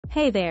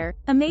Hey there,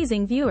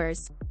 amazing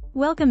viewers.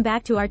 Welcome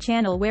back to our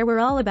channel where we're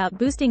all about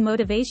boosting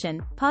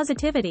motivation,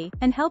 positivity,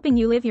 and helping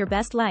you live your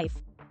best life.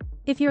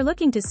 If you're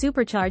looking to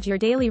supercharge your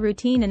daily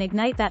routine and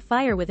ignite that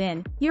fire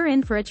within, you're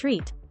in for a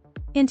treat.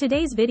 In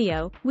today's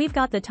video, we've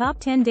got the top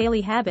 10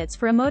 daily habits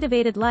for a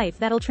motivated life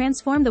that'll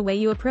transform the way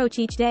you approach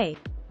each day.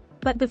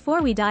 But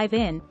before we dive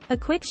in, a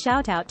quick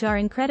shout out to our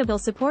incredible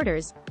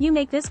supporters. You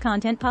make this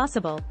content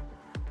possible.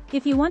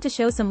 If you want to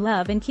show some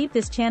love and keep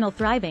this channel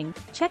thriving,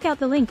 check out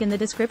the link in the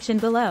description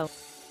below.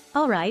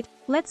 Alright,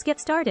 let's get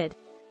started.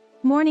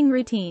 Morning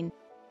routine.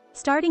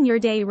 Starting your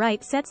day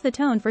right sets the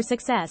tone for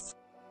success.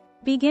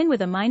 Begin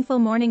with a mindful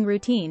morning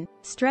routine,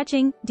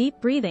 stretching, deep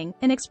breathing,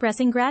 and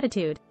expressing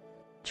gratitude.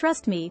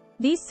 Trust me,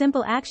 these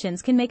simple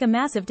actions can make a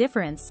massive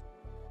difference.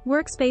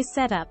 Workspace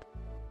setup.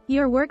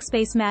 Your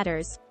workspace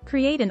matters.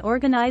 Create an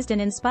organized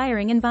and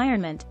inspiring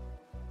environment.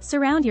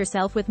 Surround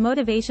yourself with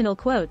motivational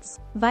quotes,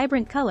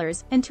 vibrant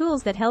colors, and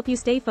tools that help you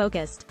stay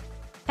focused.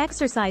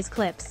 Exercise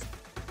clips.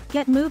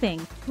 Get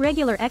moving.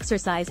 Regular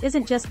exercise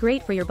isn't just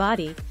great for your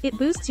body, it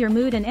boosts your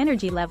mood and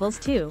energy levels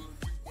too.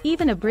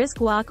 Even a brisk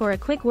walk or a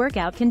quick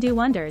workout can do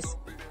wonders.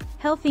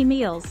 Healthy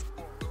meals.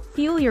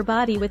 Fuel your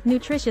body with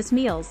nutritious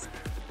meals.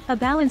 A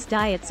balanced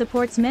diet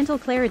supports mental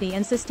clarity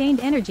and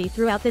sustained energy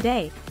throughout the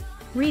day.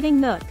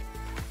 Reading nook.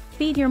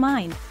 Feed your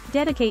mind.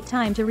 Dedicate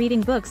time to reading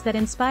books that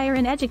inspire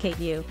and educate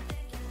you.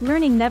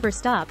 Learning never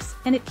stops,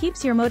 and it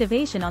keeps your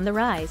motivation on the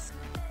rise.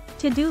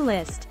 To-do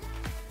list.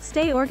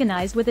 Stay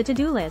organized with a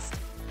to-do list.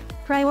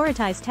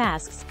 Prioritize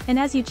tasks, and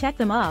as you check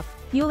them off,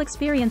 you'll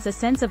experience a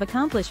sense of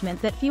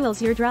accomplishment that fuels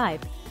your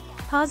drive.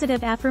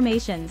 Positive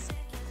affirmations.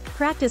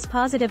 Practice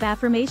positive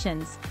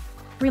affirmations.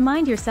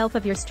 Remind yourself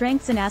of your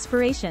strengths and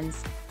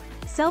aspirations.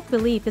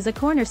 Self-belief is a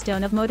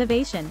cornerstone of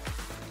motivation.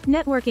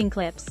 Networking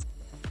clips.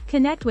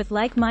 Connect with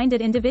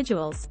like-minded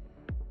individuals.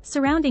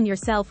 Surrounding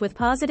yourself with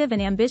positive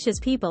and ambitious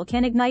people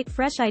can ignite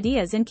fresh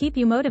ideas and keep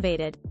you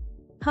motivated.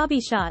 Hobby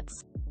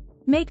shots.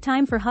 Make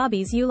time for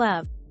hobbies you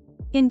love.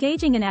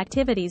 Engaging in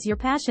activities you're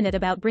passionate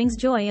about brings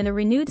joy and a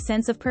renewed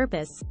sense of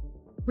purpose.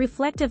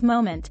 Reflective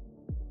moment.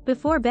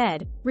 Before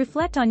bed,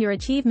 reflect on your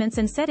achievements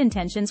and set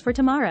intentions for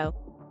tomorrow.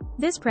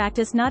 This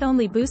practice not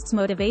only boosts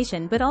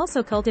motivation but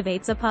also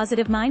cultivates a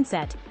positive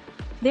mindset.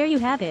 There you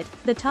have it,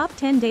 the top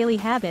 10 daily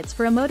habits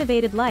for a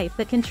motivated life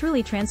that can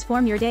truly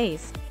transform your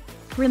days.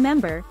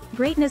 Remember,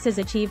 greatness is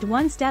achieved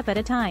one step at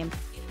a time.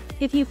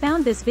 If you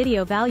found this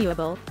video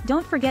valuable,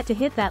 don't forget to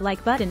hit that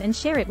like button and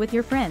share it with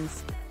your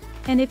friends.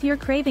 And if you're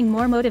craving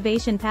more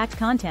motivation-packed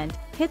content,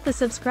 hit the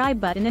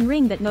subscribe button and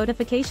ring that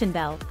notification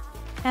bell.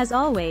 As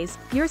always,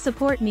 your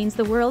support means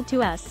the world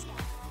to us.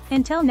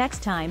 Until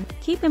next time,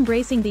 keep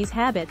embracing these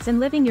habits and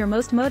living your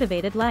most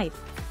motivated life.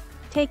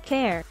 Take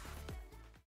care.